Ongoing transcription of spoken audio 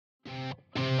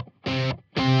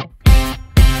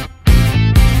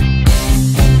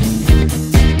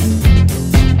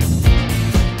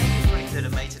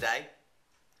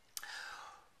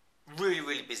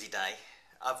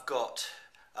got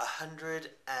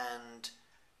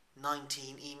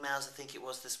 119 emails, I think it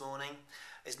was, this morning.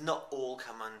 It's not all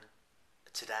coming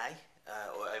today,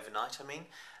 or overnight, I mean,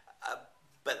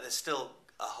 but there's still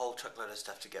a whole truckload of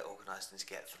stuff to get organised and to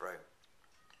get through.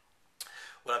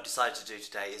 What I've decided to do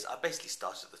today is I basically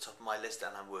started at the top of my list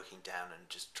and I'm working down and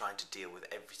just trying to deal with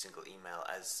every single email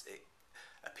as it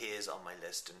appears on my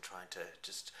list, and trying to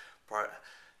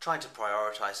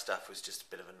prioritise stuff was just a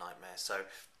bit of a nightmare, so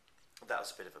that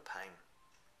was a bit of a pain.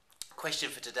 Question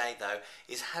for today though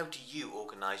is, how do you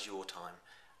organise your time?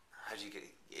 How do you get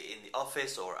in the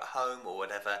office or at home or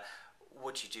whatever?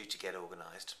 What do you do to get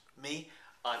organised? Me,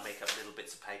 I make up little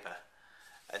bits of paper,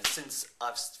 and since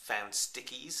I've found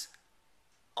stickies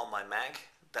on my Mac,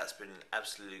 that's been an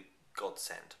absolute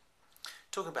godsend.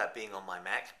 Talking about being on my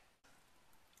Mac,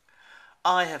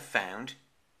 I have found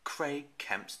Craig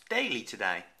Kemp's Daily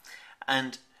today,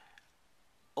 and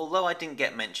although I didn't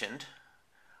get mentioned,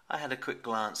 I had a quick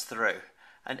glance through,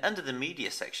 and under the media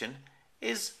section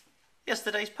is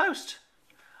yesterday's post.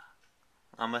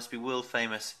 I must be world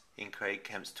famous in Craig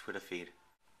Kemp's Twitter feed.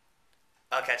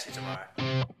 I'll catch you tomorrow.